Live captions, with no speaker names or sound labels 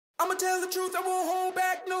I'ma tell the truth, I won't hold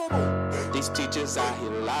back no more. These teachers out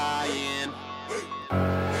here lying.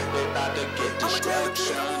 They about to get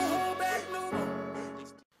distraction.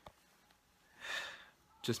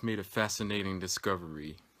 Just made a fascinating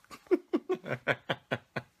discovery.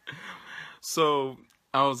 So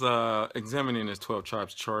I was examining this 12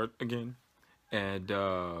 tribes chart again, and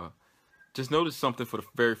just noticed something for the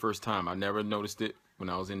very first time. I never noticed it when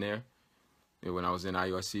I was in there, when I was in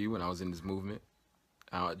IUIC, when I was in this movement.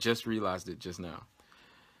 I just realized it just now.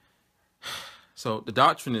 So the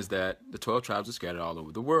doctrine is that the 12 tribes are scattered all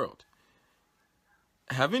over the world.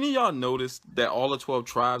 Have any of y'all noticed that all the 12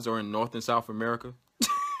 tribes are in North and South America?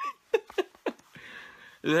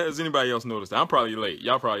 Has anybody else noticed that? I'm probably late.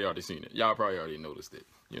 Y'all probably already seen it. Y'all probably already noticed it.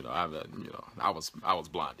 You know, I was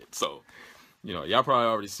blinded. So, y'all probably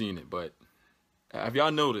already seen it. But have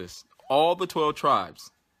y'all noticed all the 12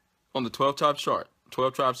 tribes on the 12 tribes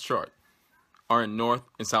chart are in North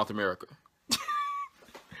and South America?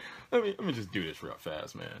 Let me just do this real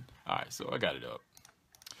fast, man. All right, so I got it up.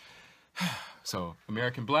 So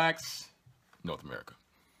American blacks, North America.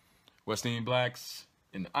 West Indian blacks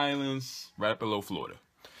in the islands, right below Florida.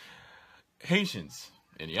 Haitians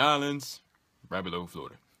in the islands, right below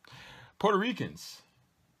Florida. Puerto Ricans,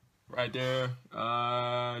 right there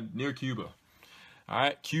near Cuba. All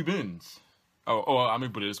right, Cubans. Oh, I'm gonna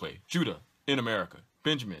put it this way: Judah in America,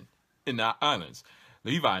 Benjamin in the islands,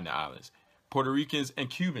 Levi in the islands, Puerto Ricans and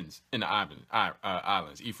Cubans in the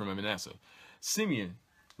islands, Ephraim and Manasseh. Simeon,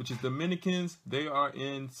 which is Dominicans, they are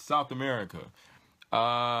in South America.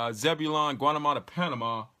 Zebulon, Guatemala,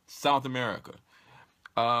 Panama, South America.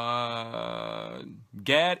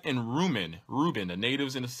 Gad and Reuben, the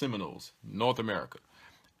natives and the Seminoles, North America.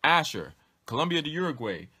 Asher, Colombia to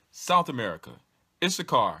Uruguay, South America.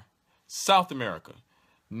 Issachar, South America.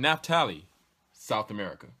 Naphtali, South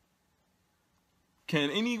America. Can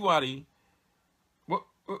anybody, what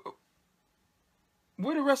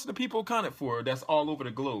the rest of the people accounted for that's all over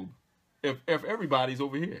the globe? If everybody's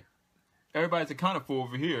over here. Everybody's accounted for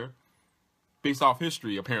over here based off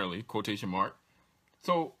history, apparently, quotation mark.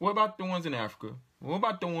 So what about the ones in Africa? What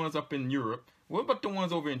about the ones up in Europe? What about the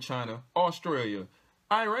ones over in China, Australia,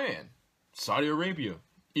 Iran, Saudi Arabia,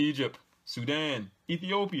 Egypt, Sudan,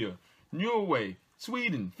 Ethiopia, Norway,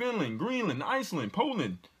 Sweden, Finland, Greenland, Iceland,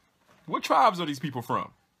 Poland? What tribes are these people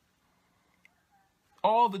from?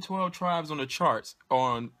 All the 12 tribes on the charts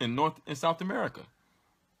are in North and South America.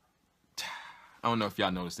 I don't know if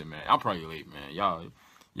y'all noticed it, man. I'm probably late, man. Y'all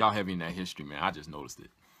heavy in that history, man. I just noticed it.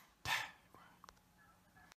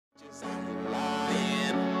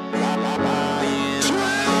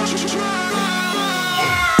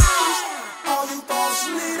 All you false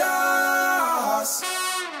leaders,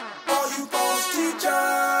 all you false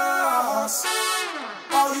teachers,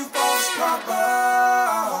 all you false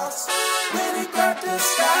prophets, when they crack the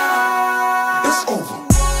sky, it's over.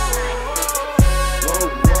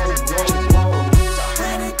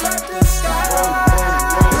 When they crack the sky,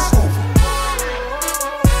 it's over.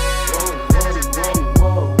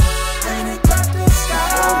 When they crack the sky,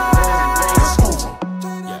 it's over.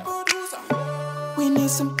 We need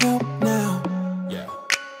some help now. Yeah.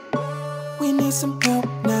 We need some help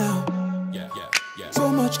now. Yeah. So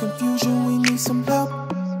much confusion, we need some help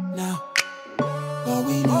now. Lord,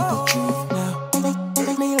 we need the truth now.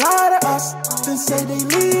 They lie to us, then say they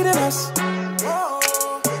leading us.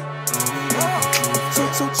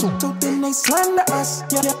 So then they slander us.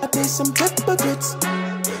 Yeah, they some hypocrites.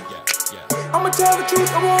 I'ma tell the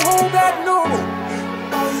truth, I won't hold back no more.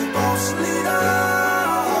 All you false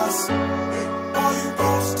leaders, all you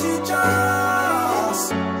false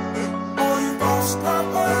teachers, all you false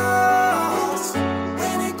prophets,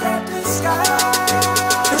 when they crack the sky,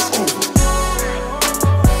 it's over.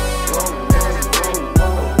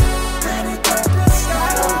 When they crack the sky,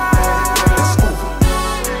 it's over.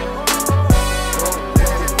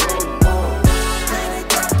 When they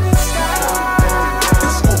crack the sky,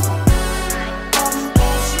 it's over. All you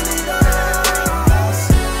false leaders,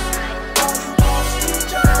 all you false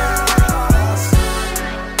teachers,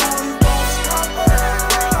 all you false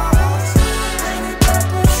prophets, when they crack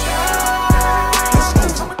the sky, it's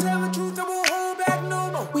over. I'ma tell the truth, I won't hold back no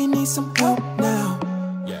more. We need some help now.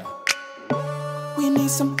 Yeah. We need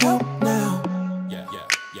some help now. Yeah.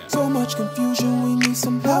 So much confusion, we need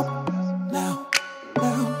some help now.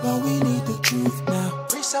 Lord, we need the truth now.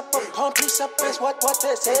 Precept upon precept is what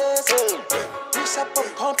this is. Precept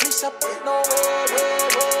upon precept, no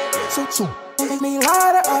way. So they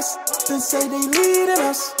lie to us, then say they leading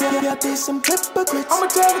us. Yeah, they some hypocrites. I'ma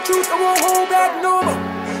tell the truth, I won't hold back no more.